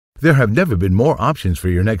There have never been more options for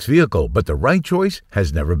your next vehicle, but the right choice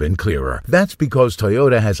has never been clearer. That's because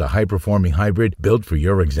Toyota has a high-performing hybrid built for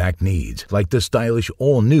your exact needs, like the stylish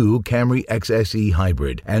all-new Camry XSE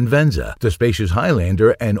Hybrid and Venza, the spacious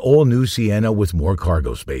Highlander and all-new Sienna with more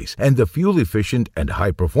cargo space, and the fuel-efficient and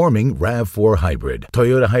high-performing RAV4 Hybrid.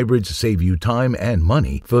 Toyota hybrids save you time and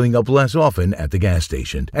money, filling up less often at the gas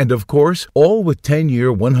station. And of course, all with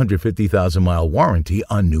 10-year, 150,000-mile warranty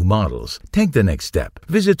on new models. Take the next step.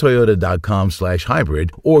 Visit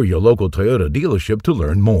Toyota.com/hybrid or your local Toyota dealership to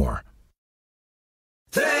learn more.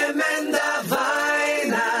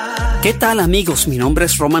 ¿Qué tal, amigos? Mi nombre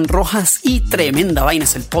es Roman Rojas y Tremenda Vaina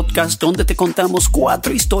es el podcast donde te contamos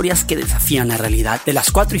 4 historias que desafían la realidad. De las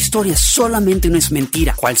 4 historias, solamente una es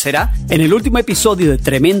mentira. ¿Cuál será? En el último episodio de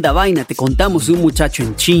Tremenda Vaina te contamos de un muchacho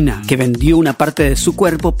en China que vendió una parte de su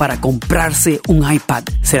cuerpo para comprarse un iPad.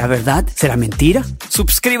 ¿Será verdad? ¿Será mentira?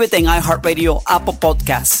 Suscríbete en iHeartRadio, Apple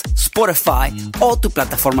Podcasts, Spotify o tu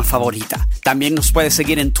plataforma favorita. También nos puedes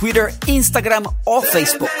seguir en Twitter, Instagram o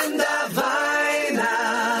Facebook.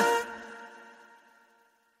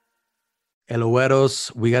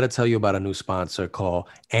 Eloeros, we got to tell you about a new sponsor called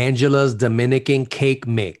Angela's Dominican Cake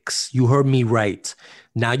Mix. You heard me right.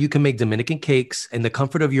 Now you can make Dominican cakes in the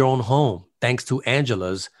comfort of your own home thanks to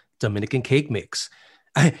Angela's Dominican Cake Mix.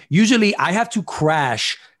 Usually I have to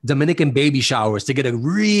crash Dominican baby showers to get a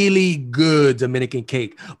really good Dominican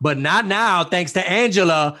cake, but not now thanks to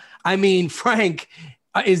Angela. I mean, Frank,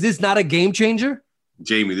 is this not a game changer?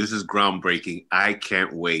 Jamie, this is groundbreaking. I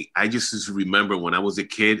can't wait. I just remember when I was a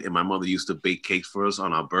kid and my mother used to bake cakes for us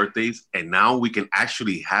on our birthdays. And now we can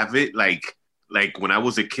actually have it like when I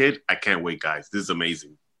was a kid. I can't wait, guys. This is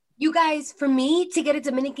amazing. You guys, for me to get a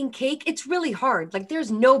Dominican cake, it's really hard. Like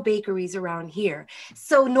there's no bakeries around here.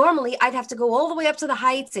 So normally I'd have to go all the way up to the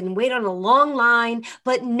Heights and wait on a long line.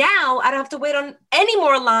 But now I don't have to wait on any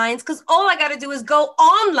more lines because all I got to do is go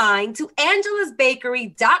online to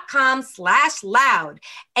angelasbakery.com/loud.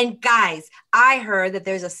 And guys, I heard that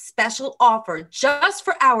there's a special offer just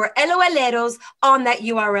for our LOLeros on that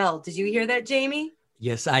URL. Did you hear that, Jamie?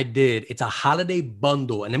 Yes, I did. It's a holiday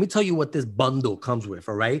bundle. And let me tell you what this bundle comes with,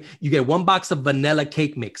 all right? You get 1 box of vanilla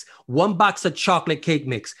cake mix, 1 box of chocolate cake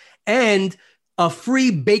mix, and a free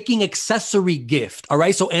baking accessory gift, all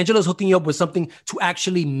right? So Angela's hooking you up with something to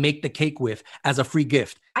actually make the cake with as a free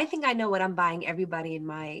gift. I think I know what I'm buying everybody in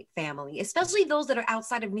my family, especially those that are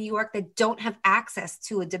outside of New York that don't have access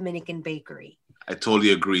to a Dominican bakery. I totally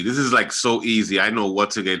agree. This is like so easy. I know what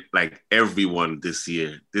to get like everyone this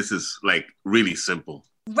year. This is like really simple.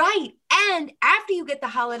 Right. And after you get the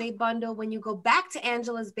holiday bundle, when you go back to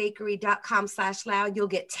angelasbakery.com/loud, you'll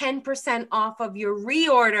get 10% off of your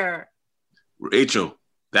reorder. Rachel,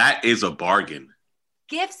 that is a bargain.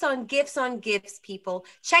 Gifts on gifts on gifts, people.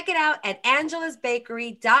 Check it out at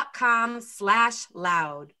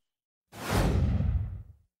angelasbakery.com/loud.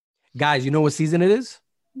 Guys, you know what season it is?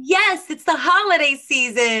 Yes, it's the holiday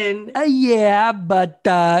season. Yeah, but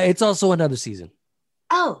it's also another season.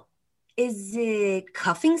 Oh, is it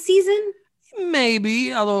cuffing season?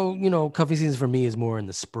 Maybe, although, you know, cuffing season for me is more in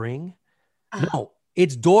the spring. No,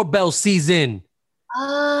 it's doorbell season.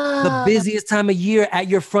 The busiest time of year at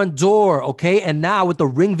your front door, okay? And now with the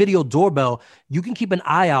Ring Video Doorbell, you can keep an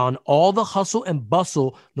eye on all the hustle and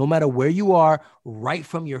bustle, no matter where you are, right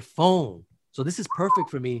from your phone. So this is perfect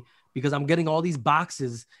for me because I'm getting all these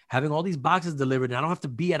boxes, having all these boxes delivered, and I don't have to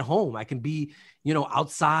be at home. I can be, you know,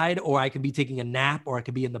 outside, or I can be taking a nap, or I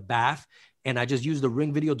can be in the bath, and I just use the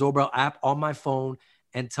Ring Video Doorbell app on my phone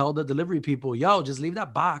and tell the delivery people, yo, just leave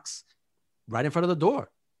that box right in front of the door.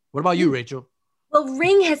 What about you, Rachel? Well,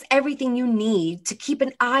 Ring has everything you need to keep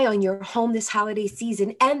an eye on your home this holiday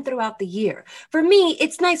season and throughout the year. For me,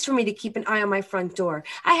 it's nice for me to keep an eye on my front door.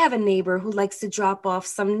 I have a neighbor who likes to drop off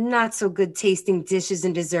some not so good tasting dishes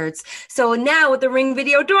and desserts. So now with the Ring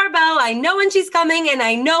Video Doorbell, I know when she's coming and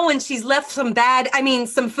I know when she's left some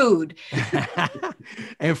food.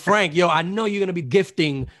 And Frank, yo, I know you're going to be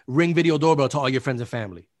gifting Ring Video Doorbell to all your friends and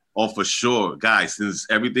family. Oh, for sure. Guys, since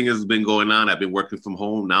everything has been going on, I've been working from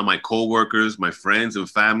home. Now my coworkers, my friends and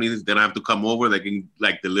families, they don't have to come over. They can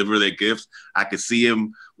like deliver their gifts. I can see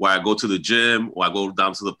them while I go to the gym, or I go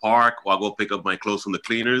down to the park, or I go pick up my clothes from the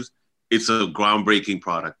cleaners. It's a groundbreaking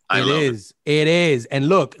product. I love it. It is. And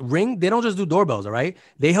look, Ring, they don't just do doorbells, all right?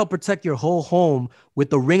 They help protect your whole home with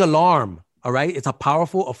the Ring alarm. All right. It's a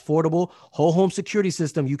powerful, affordable whole home security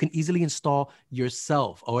system you can easily install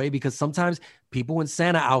yourself. All right. Because sometimes people in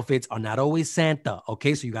Santa outfits are not always Santa.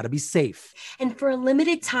 Okay. So you got to be safe. And for a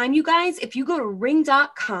limited time, you guys, if you go to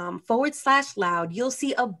ring.com/loud, you'll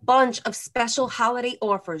see a bunch of special holiday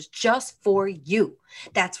offers just for you.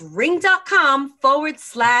 That's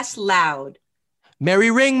ring.com/loud. Merry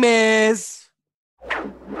Ringmas.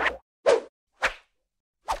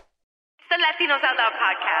 The Latinos Out Loud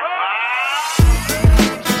podcast.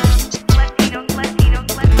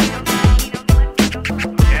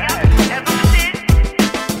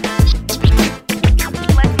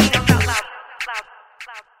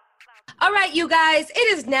 All right, you guys,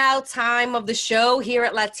 it is now time of the show here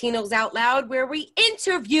at Latinos Out Loud where we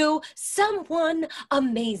interview someone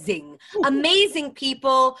amazing. Amazing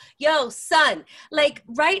people. Yo, son, like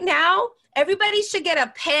right now, everybody should get a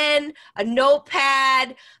pen, a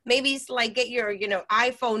notepad, maybe like get your,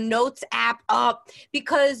 iPhone notes app up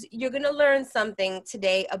because you're going to learn something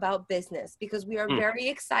today about business because we are very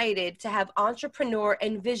excited to have entrepreneur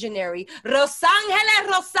and visionary Rosangela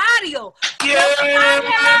Rosario. Yeah.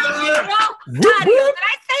 Rosario. Did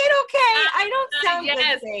I say it okay? I don't sound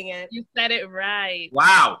good saying it. You said it right.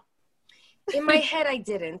 Wow. In my head, I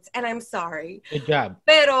didn't, and I'm sorry. Good job.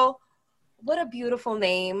 Pero what a beautiful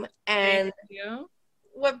name and Thank you.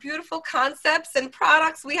 what beautiful concepts and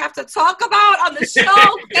products we have to talk about on the show.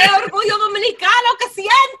 ¡Qué orgullo dominicano que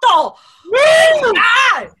siento!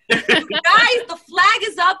 God! Guys, the flag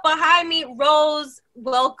is up behind me. Rose,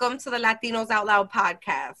 welcome to the Latinos Out Loud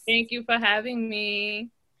podcast. Thank you for having me.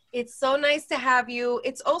 It's so nice to have you.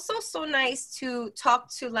 It's also so nice to talk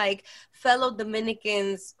to like fellow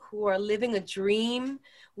Dominicans who are living a dream.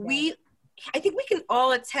 I think we can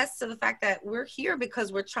all attest to the fact that we're here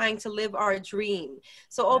because we're trying to live our dream.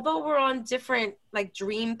 So although we're on different like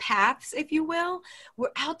dream paths, if you will, we're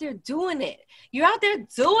out there doing it. You're out there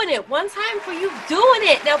doing it. One time for you doing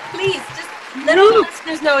it. Now, please just let our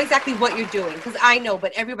listeners know exactly what you're doing because I know,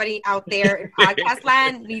 but everybody out there in podcast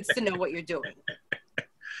land needs to know what you're doing.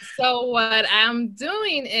 So what I'm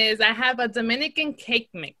doing is I have a Dominican cake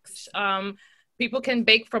mix. People can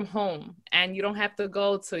bake from home and you don't have to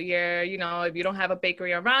go to your, if you don't have a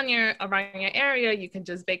bakery around your area, you can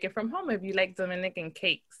just bake it from home if you like Dominican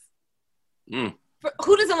cakes.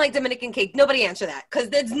 Who doesn't like Dominican cake? Nobody answer that because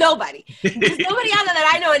there's nobody. There's nobody out there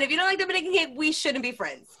that I know. And if you don't like Dominican cake, we shouldn't be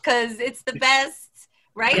friends because it's the best.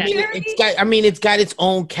 Right? Yeah. It's got its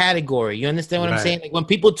own category. You understand what I'm saying? Like when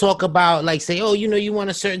people talk about like say, oh, you want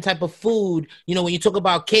a certain type of food, when you talk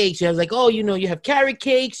about cakes, you have like, oh, you have carrot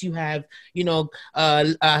cakes, you have, like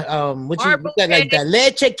the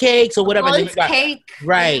leche cakes or whatever. Bundt cake.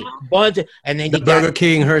 Right. Bundt, and then the Burger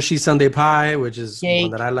King Hershey Sundae pie, which is cake,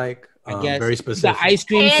 one that I like. Very specific. The ice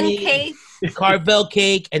cream cake. Carvel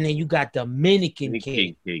cake, and then you got Dominican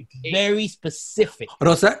cake. Very specific.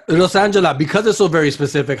 Rosangela, because it's so very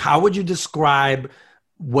specific, how would you describe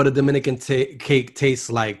what a Dominican cake tastes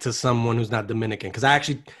like to someone who's not Dominican? Because I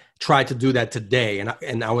actually tried to do that today,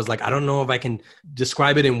 and I was like, I don't know if I can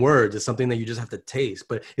describe it in words. It's something that you just have to taste.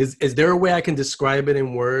 But is there a way I can describe it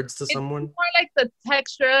in words to someone? It's more like the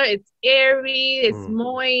texture. It's airy. It's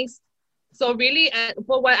moist. So really,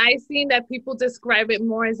 but what I've seen that people describe it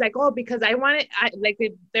more is like, oh, because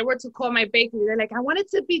if they were to call my bakery, they're like, I want it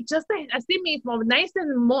to be just like, así mismo, nice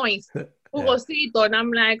and moist, jugosito. And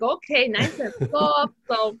I'm like, okay, nice and soft.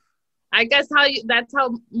 So I guess that's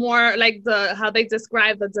how more like how they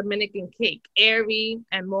describe the Dominican cake, airy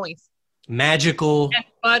and moist. Magical. And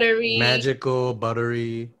buttery. Magical,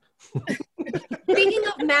 buttery. Speaking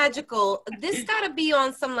of magical, this gotta be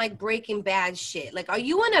on some like Breaking Bad shit. Like, are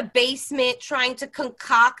you in a basement trying to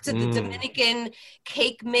concoct the Dominican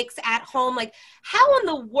cake mix at home? Like, how in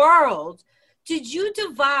the world did you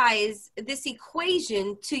devise this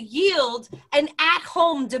equation to yield an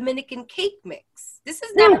at-home Dominican cake mix? This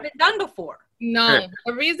has never been done before. No,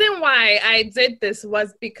 the reason why I did this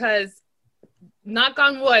was because, knock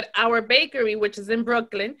on wood, our bakery, which is in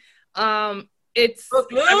Brooklyn, it's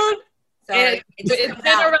Brooklyn. Sorry, it's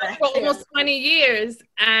been around for almost 20 years,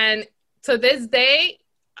 and to this day,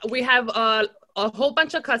 we have a whole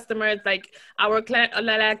bunch of customers. Like la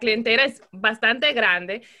clientela is bastante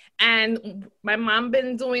grande, and my mom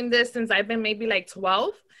been doing this since I've been maybe like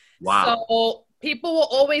 12. Wow. So people will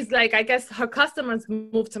always like, I guess her customers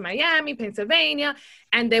move to Miami, Pennsylvania,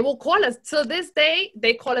 and they will call us. To this day,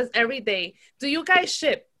 they call us every day. Do you guys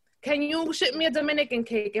ship? Can you ship me a Dominican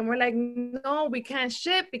cake? And we're like, no, we can't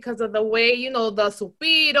ship because of the way, the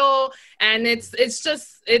supiro, and it's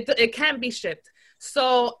just, it can't be shipped.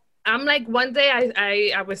 So I'm like, one day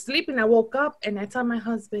I was sleeping, I woke up and I told my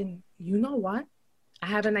husband, you know what? I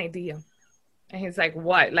have an idea. And he's like,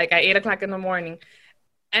 what? Like at 8:00 in the morning.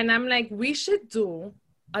 And I'm like, we should do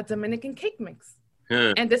a Dominican cake mix.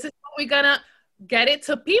 Yeah. And this is how we're gonna get it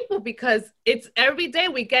to people, because it's every day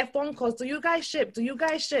we get phone calls. Do you guys ship? Do you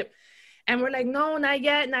guys ship? And we're like, no, not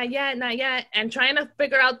yet, not yet, not yet. And trying to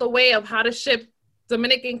figure out the way of how to ship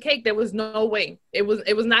Dominican cake, there was no way. It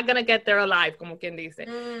was not gonna get there alive, como quien dice.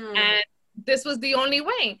 And this was the only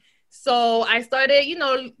way. So I started,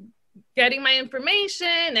 getting my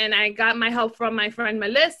information, and I got my help from my friend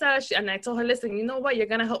Melissa. And I told her, listen, you know what? You're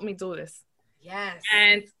gonna help me do this. Yes.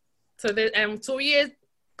 And 2 years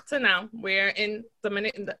to now, we're in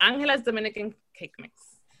the Angela's Dominican cake mix.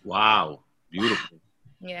 Wow, beautiful.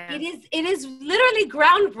 Yeah, It is literally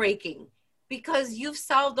groundbreaking, because you've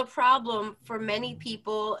solved a problem for many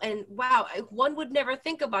people. And wow, one would never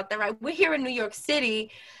think about that, right? We're here in New York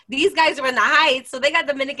City. These guys are in the Heights, so they got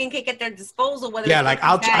Dominican cake at their disposal.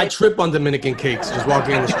 I trip on Dominican cakes just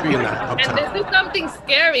walking in the street in that uptown. And this is something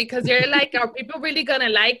scary, because you're like, are people really gonna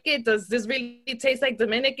like it? Does this really taste like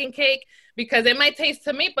Dominican cake? Because it might taste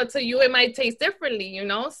to me, but to you it might taste differently,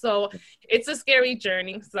 So it's a scary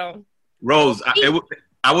journey. So Rose,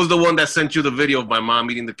 I was the one that sent you the video of my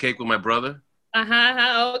mom eating the cake with my brother.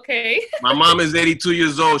 Okay. My mom is 82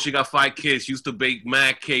 years old. She got 5 kids. She used to bake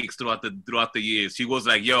mad cakes throughout the years. She was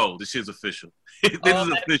like, "Yo, this shit's official. This is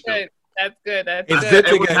official." Good. That's good.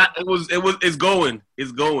 It's going.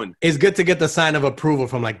 It's going. It's good to get the sign of approval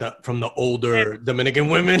from the older Dominican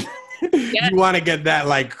women. Yes. You want to get that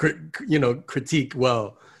critique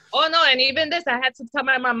well. Oh no, and even this, I had to tell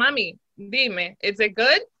my mommy, dime, is it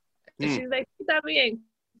good? And she's like, está bien.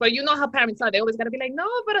 But you know how parents are. They always got to be like, no,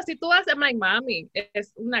 pero si tú haces, I'm like, mami,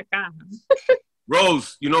 es una caja.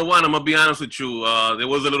 Rose, you know what? I'm going to be honest with you. There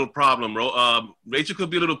was a little problem. Rachel could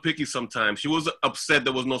be a little picky sometimes. She was upset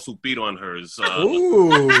there was no supito on hers.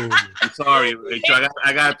 I'm sorry, Rachel.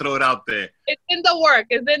 I got to throw it out there. It's in the work.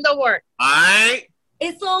 All right.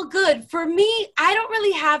 It's all good. For me, I don't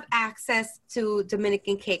really have access to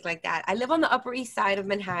Dominican cake like that. I live on the Upper East Side of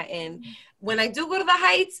Manhattan. When I do go to the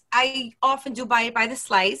Heights, I often do buy it by the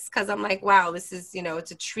slice, because I'm like, wow, this is, it's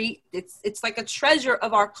a treat. It's like a treasure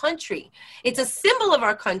of our country. It's a symbol of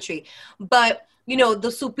our country. But, the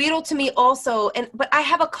supiro to me also, but I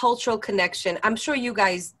have a cultural connection. I'm sure you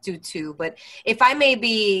guys do too. But if I may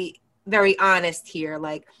be very honest here,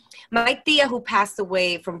 like my tia, who passed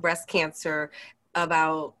away from breast cancer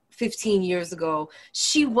about 15 years ago,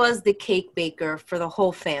 she was the cake baker for the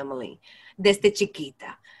whole family, desde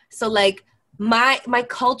chiquita. So like my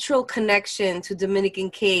cultural connection to Dominican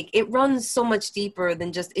cake, it runs so much deeper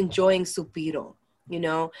than just enjoying supiro,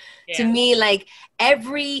 Yeah. To me, like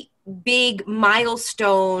every big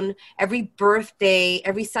milestone, every birthday,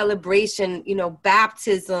 every celebration,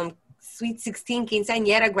 baptism, Sweet 16,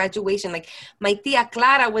 quinceañera, graduation. Like my tia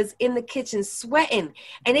Clara was in the kitchen sweating,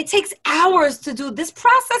 and it takes hours to do. This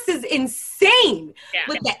process is insane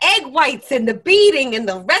with the egg whites and the beating and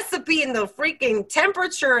the recipe and the freaking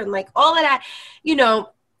temperature and like all of that,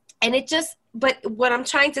 and it just, but what I'm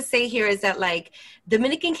trying to say here is that like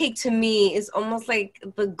Dominican cake to me is almost like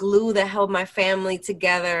the glue that held my family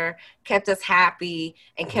together, kept us happy,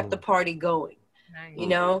 and kept the party going.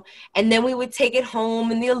 Nice. And then we would take it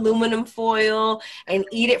home in the aluminum foil and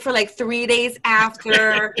eat it for like 3 days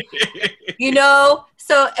after,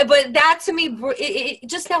 So, but that to me, it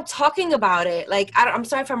just now talking about it, like, I'm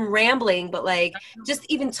sorry if I'm rambling, but like, just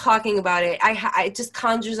even talking about it, it just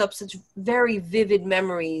conjures up such very vivid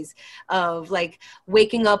memories of like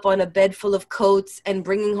waking up on a bed full of coats and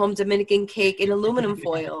bringing home Dominican cake in aluminum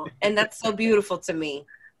foil. And that's so beautiful to me.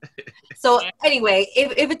 So anyway,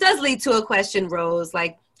 if it does lead to a question, Rose,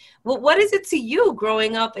 like, what is it to you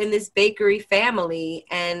growing up in this bakery family,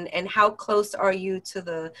 and how close are you to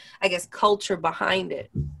the, I guess, culture behind it?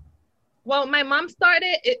 Well, my mom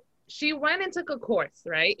started it. She went and took a course,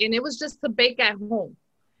 right? And it was just to bake at home.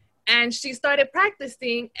 And she started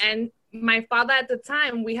practicing, and my father at the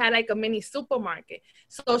time, we had like a mini supermarket.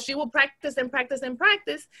 So she would practice and practice and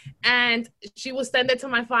practice, and she would send it to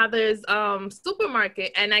my father's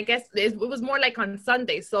supermarket. And I guess it was more like on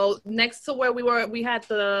Sunday. So next to where we had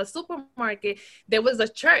the supermarket, there was a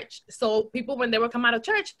church. So people, when they would come out of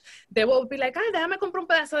church, they would be like, déjame comprar un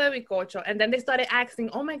pedazo de bizcocho. And then they started asking,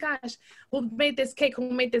 oh my gosh, who made this cake?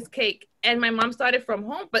 Who made this cake? And my mom started from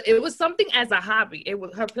home, but it was something as a hobby.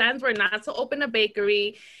 Her plans were not to open a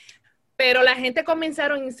bakery. Pero la gente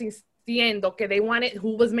comenzaron insistiendo que they wanted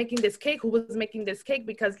who was making this cake,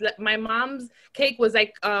 because my mom's cake was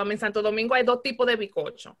like, en Santo Domingo hay dos tipos de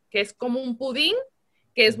bizcocho, que es como un pudín,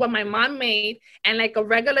 que is what my mom made, and like a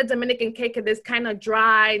regular Dominican cake that is kind of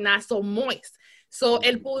dry, not so moist. So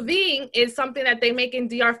el pudín is something that they make in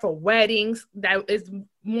DR for weddings that is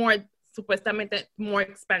supuestamente more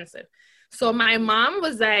expensive. So my mom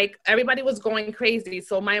was like, everybody was going crazy.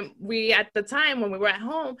 So we at the time when we were at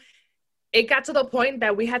home, it got to the point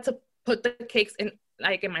that we had to put the cakes in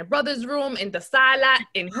my brother's room, in the sala,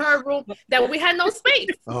 in her room, that we had no space.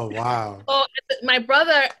 Oh, wow. So my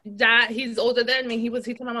brother, he's older than me. He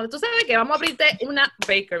told my mother, tú sabes que vamos a abrirte una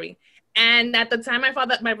bakery. And at the time,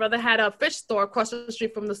 my brother had a fish store across the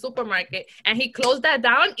street from the supermarket, and he closed that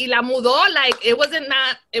down y la mudó. Like it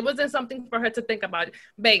wasn't something for her to think about.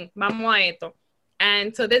 Ven, vamos a esto.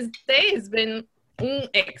 And to this day, it's been un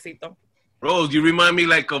éxito. Rose, you remind me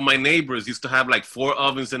like of my neighbors used to have like 4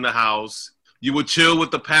 ovens in the house. You would chill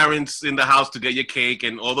with the parents in the house to get your cake,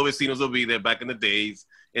 and all the vecinos will be there back in the days,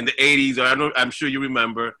 in the 80s. I'm sure you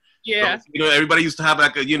remember. Yeah. So, everybody used to have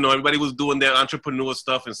everybody was doing their entrepreneur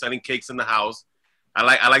stuff and selling cakes in the house. I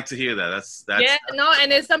like to hear that. That's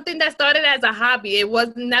and it's something that started as a hobby. It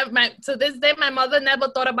was never to this day, my mother never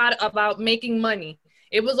thought about making money.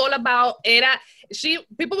 It was all about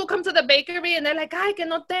people will come to the bakery and they're like, ay, que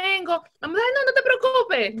no tengo. I'm like, no te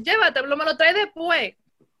preocupes, llévatelo, me lo trae después.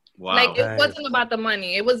 Wow. Like it wasn't about the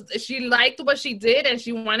money. She liked what she did and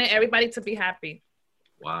she wanted everybody to be happy.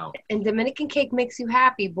 Wow. And Dominican cake makes you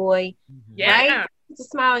happy, boy. Yeah. Right? It's a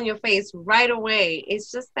smile on your face right away.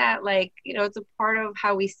 It's just that, it's a part of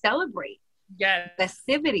how we celebrate. Yeah.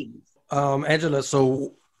 Festivities. Angela,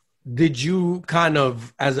 so did you kind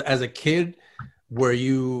of, as a kid, were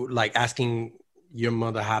you like asking your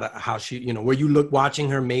mother how she, were you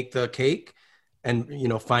watching her make the cake and,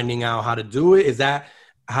 finding out how to do it? Is that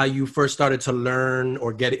how you first started to learn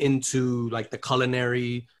or get into like the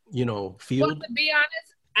culinary, field? Well, to be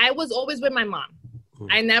honest, I was always with my mom.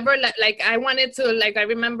 I never I wanted to, I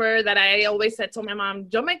remember that I always said to my mom,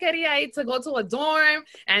 yo me quería ir to go to a dorm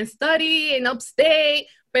and study in upstate.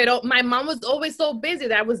 But my mom was always so busy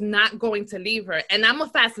that I was not going to leave her. And I'm a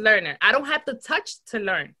fast learner. I don't have to touch to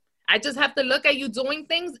learn. I just have to look at you doing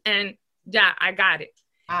things and I got it.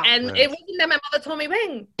 Wow, and it wasn't that my mother told me,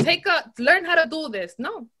 ven, learn how to do this.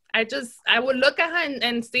 No, I would look at her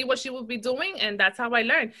and see what she would be doing. And that's how I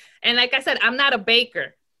learned. And like I said, I'm not a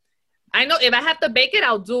baker. I know if I have to bake it,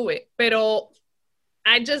 I'll do it. Pero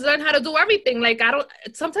I just learned how to do everything.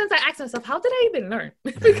 Sometimes I ask myself, how did I even learn?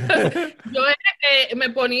 Because yo me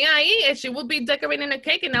ponía ahí and she would be decorating a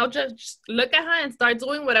cake and I'll just look at her and start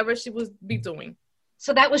doing whatever she would be doing.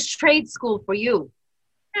 So that was trade school for you.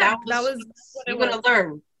 Yeah, that was what you're going to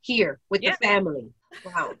learn here with the family.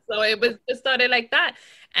 Wow. So it started like that.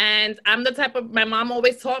 And I'm the type of, my mom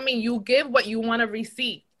always taught me, you give what you want to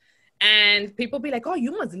receive. And people be like, oh,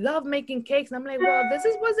 you must love making cakes. And I'm like, well,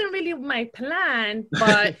 wasn't really my plan,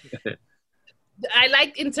 but I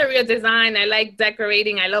like interior design. I like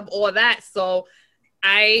decorating. I love all that. So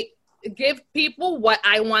I give people what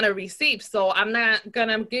I want to receive. So I'm not going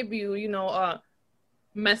to give you, a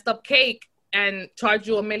messed up cake and charge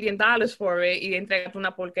you $1 million for it y entregarte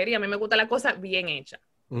una porquería. A mí me gusta la cosa bien hecha.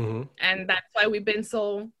 Mm-hmm. And that's why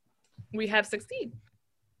we have succeeded.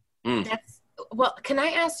 Well, can I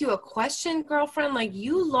ask you a question, girlfriend?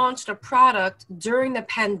 You launched a product during the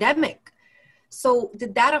pandemic. So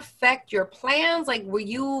did that affect your plans? Were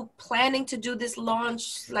you planning to do this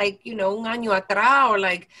launch un año atrás?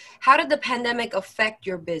 Or how did the pandemic affect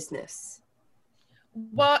your business?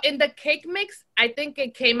 Well, in the cake mix, I think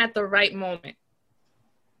it came at the right moment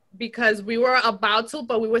because we were about to,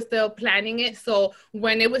 but we were still planning it. So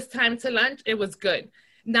when it was time to launch, it was good.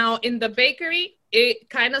 Now in the bakery, it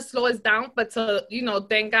kind of slows down, but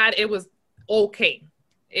thank God it was okay.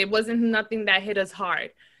 It wasn't nothing that hit us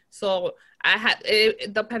hard. So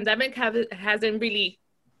the pandemic hasn't really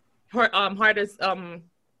hurt us.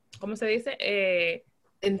 ¿Cómo se dice?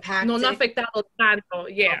 Impacted. No afectado tanto.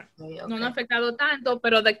 Yeah. Okay. No afectado tanto,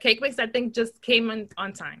 pero the cake mix I think just came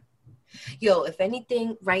on time. Yo, if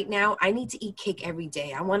anything, right now, I need to eat cake every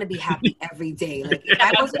day. I want to be happy every day. If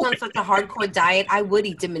I wasn't on such a hardcore diet, I would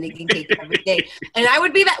eat Dominican cake every day. And I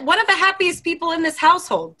would be one of the happiest people in this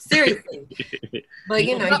household. Seriously. But,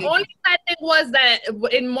 The only bad thing was that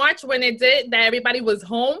in March when it did, that everybody was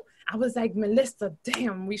home, I was like, Melissa,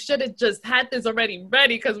 damn, we should have just had this already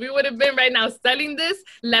ready because we would have been right now selling this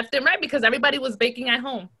left and right because everybody was baking at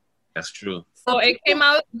home. That's true. So it came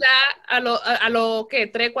out a lo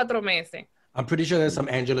 3-4 meses. I'm pretty sure there's some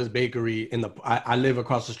Angela's Bakery I live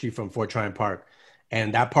across the street from Fort Tryon Park.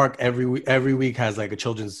 And that park every week has a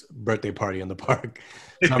children's birthday party in the park.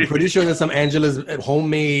 So I'm pretty sure there's some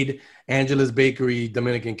homemade Angela's Bakery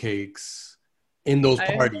Dominican cakes in those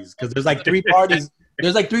parties. Because there's 3 parties.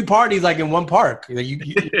 There's 3 parties in one park.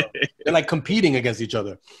 They're competing against each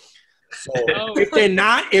other. So if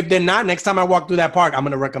they're not, next time I walk through that park, I'm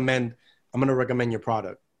gonna recommend your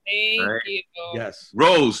product. Thank you. Yes.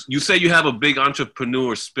 Rose, you say you have a big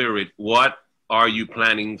entrepreneur spirit. What are you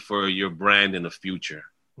planning for your brand in the future?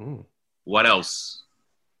 What else?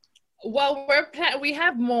 Well, we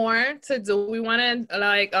have more to do. We want to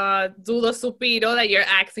like do the supiro that you're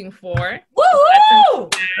asking for. Woo!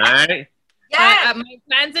 Right? Yeah. My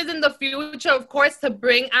plans is in the future, of course, to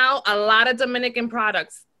bring out a lot of Dominican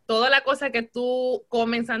products. Toda la cosa que tú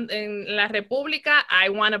comes en la República, I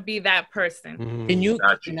want to be that person. Can you?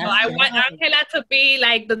 So I want Angela to be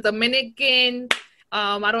like the Dominican,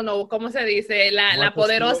 I don't know, ¿cómo se dice? La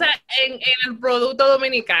poderosa en el producto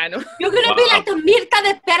dominicano. You're going to be like the Mirta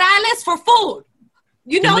de Perales for food.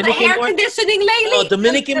 You know, Dominican the air conditioning lady. Oh,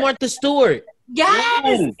 Dominican Martha Stewart.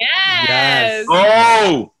 Yes. Yes.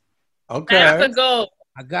 Oh. Okay. That's the goal.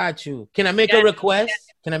 I got you. Can I make a request?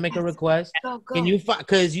 Can I make a request? Go. Can you find,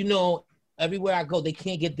 because you know, everywhere I go, they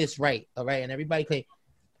can't get this right. All right. And everybody say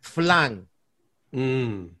flan.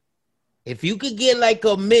 If you could get like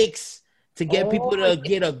a mix to get people to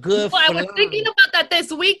get a good flan. I was thinking about that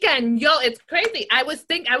this weekend. Yo, it's crazy. I was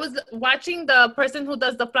watching the person who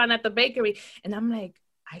does the flan at the bakery, and I'm like,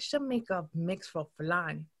 I should make a mix for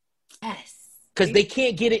flan. Yes. Because they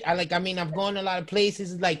can't get it. I've gone to a lot of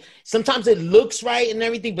places. It's like sometimes it looks right and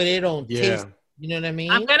everything, but it don't taste. You know what I mean?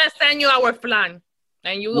 I'm gonna send you our flan,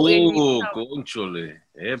 and you. Conchole.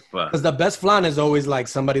 Because the best flan is always like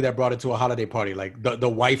somebody that brought it to a holiday party, like the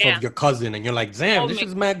wife of your cousin, and you're like, damn, this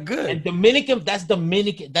is mad good. And Dominican. That's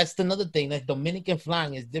another thing. That Dominican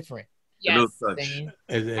flan is different. Yes. I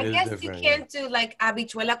guess different. You can't do like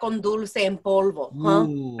habichuela con dulce en polvo, huh?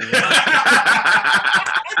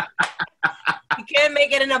 You can't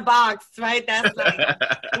make it in a box, right? That's like,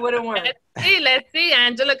 it wouldn't work. Let's see.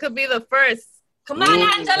 Angela could be the first. Come on,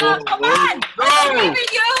 Angela. Come on. I believe in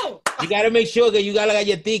you. You got to make sure that you got la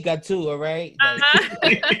galletica too, all right?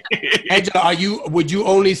 Angela, would you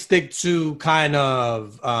only stick to kind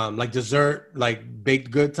of like dessert, like baked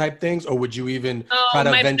good type things, or would you even try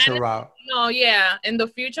to venture out? No, yeah. In the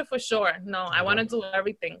future, for sure. No, I want to do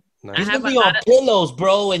everything. Nice. He's gonna be on pillows,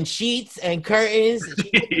 bro, and sheets and curtains.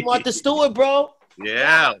 Martha Stewart, bro.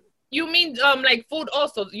 Yeah. You mean like food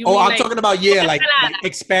also? I'm talking about like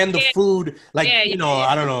expand the food, like I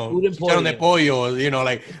don't know, chicharrón de pollo,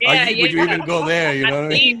 like would you even go there? You know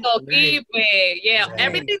what I mean?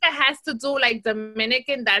 Everything that has to do like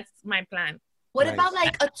Dominican, that's my plan. What about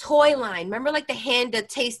like a toy line? Remember like the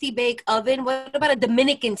Tasty Bake Oven? What about a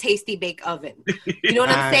Dominican Tasty Bake Oven? You know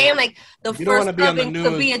what I'm saying? Like the first oven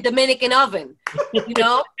could be a Dominican oven, you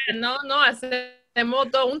know? No,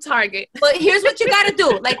 un target. But here's what you gotta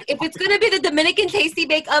do. Like if it's gonna be the Dominican Tasty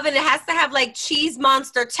Bake Oven, it has to have like cheese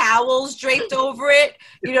monster towels draped over it.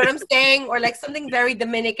 You know what I'm saying? Or like something very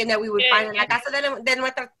Dominican that we would find in la casa de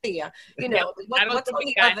nuestra tía. You know, what's on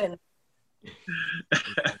the oven?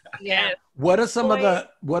 Yeah. What are some of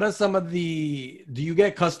the do you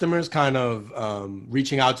get customers kind of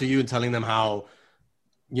reaching out to you and telling them how,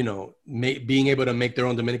 being able to make their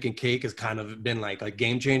own Dominican cake has kind of been like a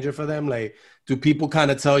game changer for them? Like, do people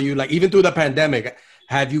kind of tell you, like, even through the pandemic,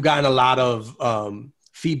 have you gotten a lot of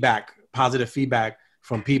positive feedback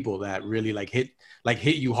from people that really hit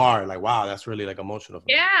you hard? Like, wow, that's really like emotional.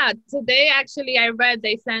 Yeah. Today, actually, I read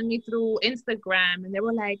they sent me through Instagram and they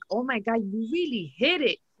were like, oh my God, you really hit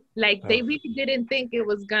it. Like they really didn't think it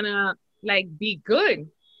was gonna like be good.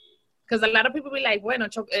 Because a lot of people be like, bueno,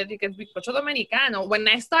 bizcocho dominicano. When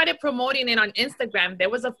I started promoting it on Instagram, there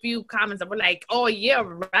was a few comments that were like, oh, yeah,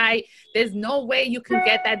 right. There's no way you can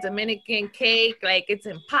get that Dominican cake. Like, it's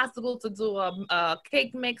impossible to do a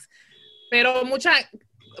cake mix. Pero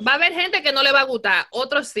va a haber gente que no le va a gustar.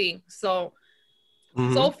 Otros sí. So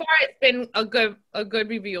far, it's been a good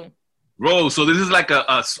review. Rose, so this is like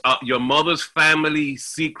your mother's family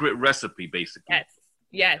secret recipe, basically.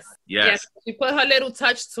 Yes. She put her little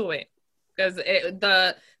touch to it. Because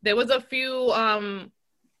there was a few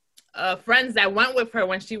friends that went with her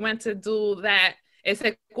when she went to do that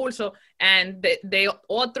ese curso, and they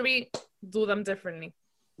all three do them differently.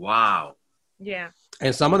 Wow. Yeah.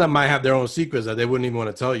 And some of them might have their own secrets that they wouldn't even want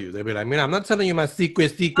to tell you. They'd be like, "Man, I'm not telling you my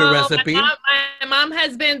secret recipe." My mom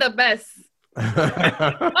has been the best.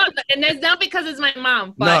 And it's not because it's my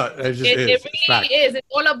mom, but no, it really is. It's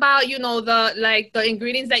all about the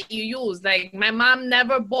ingredients that you use. Like my mom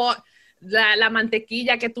never bought la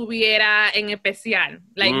mantequilla que tuviera en especial.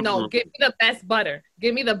 Like no, give me the best butter,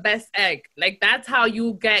 give me the best egg. Like that's how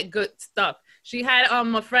you get good stuff. She had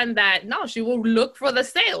a friend that she would look for the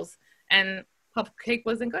sales, and her cake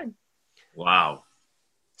wasn't good. Wow.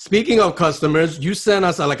 Speaking of customers, you sent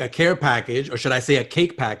us a care package, or should I say a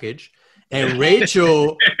cake package, And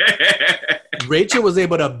Rachel was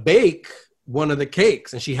able to bake one of the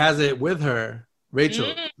cakes, and she has it with her.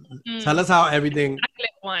 Rachel, tell us how everything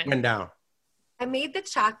went down. I made the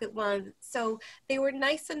chocolate one. So they were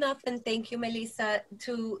nice enough, and thank you, Melissa,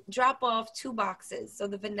 to drop off 2 boxes. So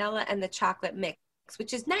the vanilla and the chocolate mix,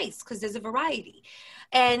 which is nice because there's a variety.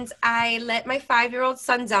 And I let my 5-year-old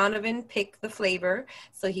son Donovan pick the flavor.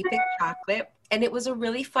 So he picked chocolate. And it was a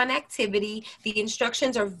really fun activity. The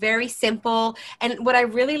instructions are very simple. And what I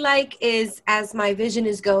really like is, as my vision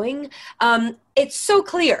is going, it's so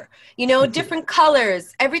clear, different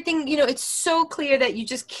colors, everything, it's so clear that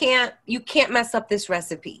you can't mess up this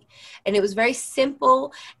recipe. And it was very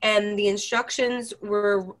simple, and the instructions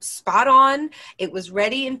were spot on. It was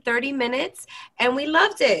ready in 30 minutes, and we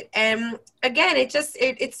loved it. And again,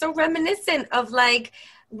 it's so reminiscent of like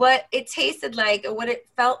what it tasted like, or what it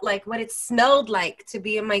felt like, what it smelled like to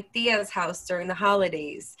be in my tia's house during the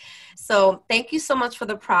holidays. So thank you so much for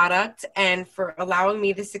the product and for allowing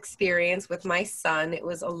me this experience with my son. It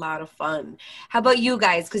was a lot of fun. How about you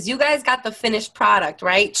guys? Because you guys got the finished product,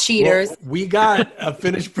 right? Cheaters. Well, we got a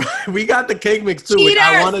finished we got the cake mix too, Cheaters! Which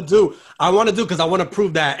I want to do because I want to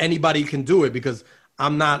prove that anybody can do it, because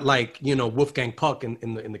I'm not like, Wolfgang Puck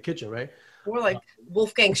in the kitchen, right? More like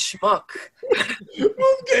Wolfgang Schmuck.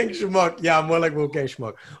 Wolfgang Schmuck. Yeah, I'm more like Wolfgang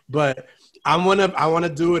Schmuck. But I want to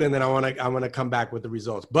do it, and then I want to come back with the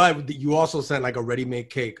results. But you also sent like a ready-made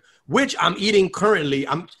cake, which I'm eating currently.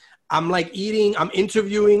 I'm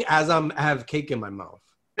interviewing as I have cake in my mouth,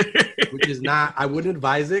 which is not, I wouldn't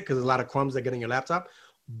advise it because there's a lot of crumbs that get in your laptop.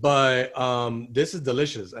 But this is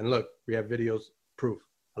delicious. And look, we have videos, proof.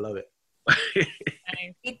 I love it.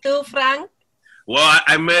 ¿Y tú, Frank? Well,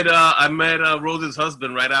 I met Rose's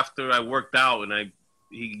husband right after I worked out, and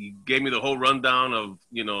he gave me the whole rundown of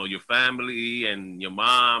your family and your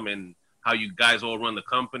mom and how you guys all run the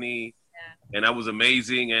company, and that was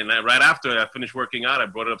amazing. And right after I finished working out, I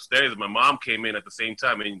brought it upstairs, and my mom came in at the same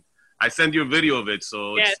time, and I sent you a video of it,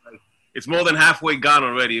 so it's more than halfway gone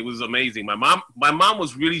already. It was amazing. My mom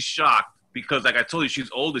was really shocked because, like I told you, she's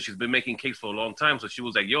older. She's been making cakes for a long time, so she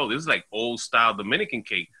was like, "Yo, this is like old style Dominican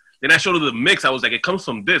cake." Then I showed her the mix. I was like, it comes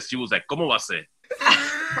from this. She was like, ¿Cómo va a ser? It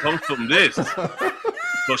comes from this.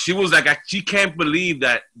 So she was like, she can't believe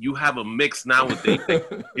that you have a mix nowadays.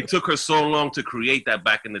 It took her so long to create that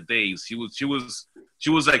back in the days. She was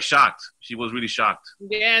like shocked. She was really shocked.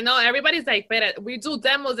 Yeah, no, everybody's like, we do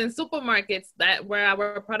demos in supermarkets where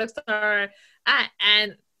our products are at.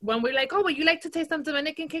 And when we're like, oh, would you like to taste some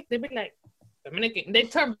Dominican cake? They be like, Dominican. They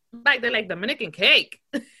turn back. They're like, Dominican cake.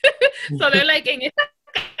 So they're like,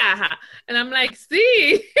 and I'm like,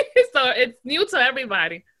 see. So it's new to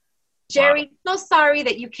everybody. Jerry, so sorry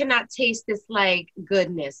that you cannot taste this like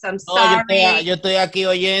goodness. I'm sorry. Yo estoy aquí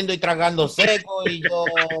oyendo y tragando seco y yo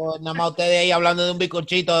nada más ustedes ahí hablando de un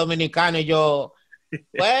bizcochito dominicano y yo,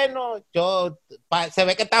 bueno, se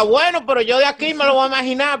ve que está bueno, pero yo de aquí me lo voy a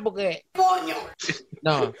imaginar porque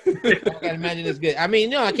no, I can imagine it's good. I mean,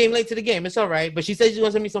 no, I came late to the game. It's all right. But she said she's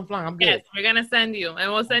gonna send me some flan. I'm good. Yes, we're gonna send you,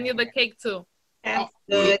 and we'll send you the cake too. That's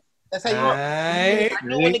good. That's how you want. I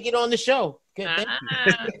know when to get on the show. Good, thank you.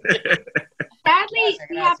 Sadly,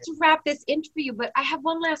 we have to wrap this interview, but I have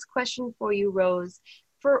one last question for you, Rose.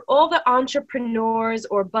 For all the entrepreneurs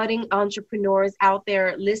or budding entrepreneurs out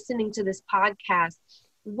there listening to this podcast,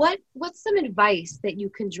 what's some advice that you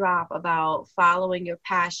can drop about following your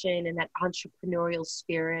passion and that entrepreneurial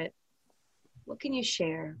spirit? What can you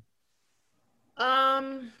share?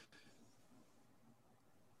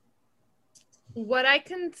 What I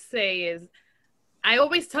can say is, I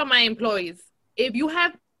always tell my employees, if you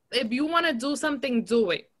want to do something,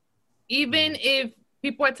 do it. Even if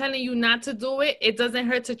people are telling you not to do it, it doesn't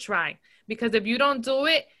hurt to try. Because if you don't do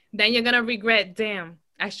it, then you're going to regret, damn,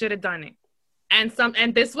 I should have done it. And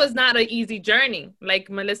this was not an easy journey. Like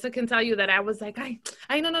Melissa can tell you that I was like,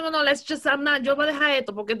 no, let's just, yo voy a dejar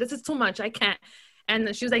esto porque this is too much. I can't.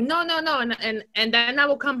 And she was like, no. And then I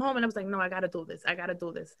will come home and I was like, no, I got to do this.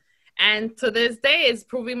 And to this day, it's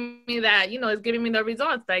proving me that, it's giving me the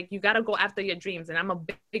results. Like, you got to go after your dreams. And I'm a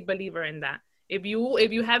big believer in that. If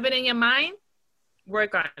you have it in your mind,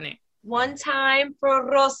 work on it. One time for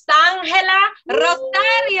Rosangela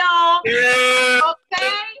Rosario. Yeah.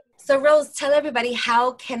 Okay. So, Rose, tell everybody,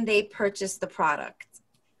 how can they purchase the product?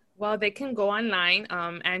 Well, they can go online,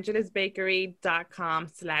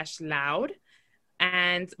 angelasbakery.com/loud.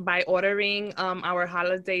 And by ordering our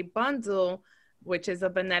holiday bundle, which is a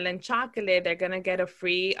vanilla and chocolate, they're going to get a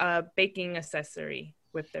free baking accessory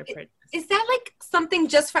with their purchase. Is that like something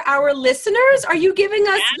just for our listeners? Are you giving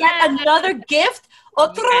us yet another gift?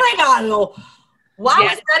 Otro regalo. Wow,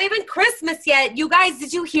 it's not even Christmas yet. You guys,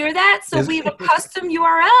 did you hear that? So we have a custom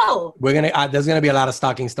URL. We're gonna there's gonna be a lot of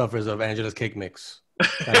stocking stuffers of Angela's cake mix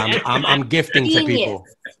that I'm gifting to people.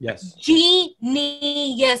 Yes.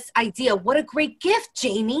 Genius idea. What a great gift,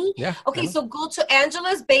 Jamie. Yeah. Okay, so go to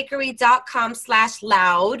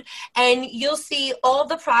angelasbakery.com/loud and you'll see all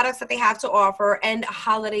the products that they have to offer and a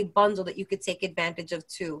holiday bundle that you could take advantage of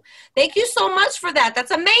too. Thank you so much for that.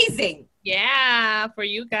 That's amazing. Yeah, for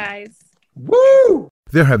you guys. Woo!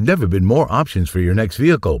 There have never been more options for your next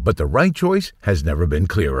vehicle, but the right choice has never been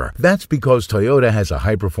clearer. That's because Toyota has a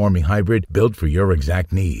high-performing hybrid built for your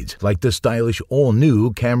exact needs, like the stylish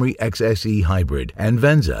all-new Camry XSE Hybrid and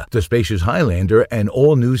Venza, the spacious Highlander and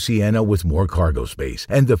all-new Sienna with more cargo space,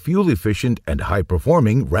 and the fuel-efficient and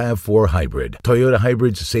high-performing RAV4 Hybrid. Toyota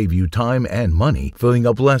hybrids save you time and money, filling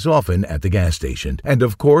up less often at the gas station. And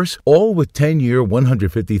of course, all with 10-year,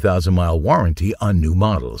 150,000-mile warranty on new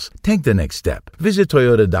models. Take the next step. Visit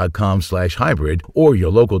Toyota.com/hybrid or your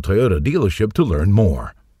local Toyota dealership to learn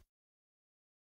more.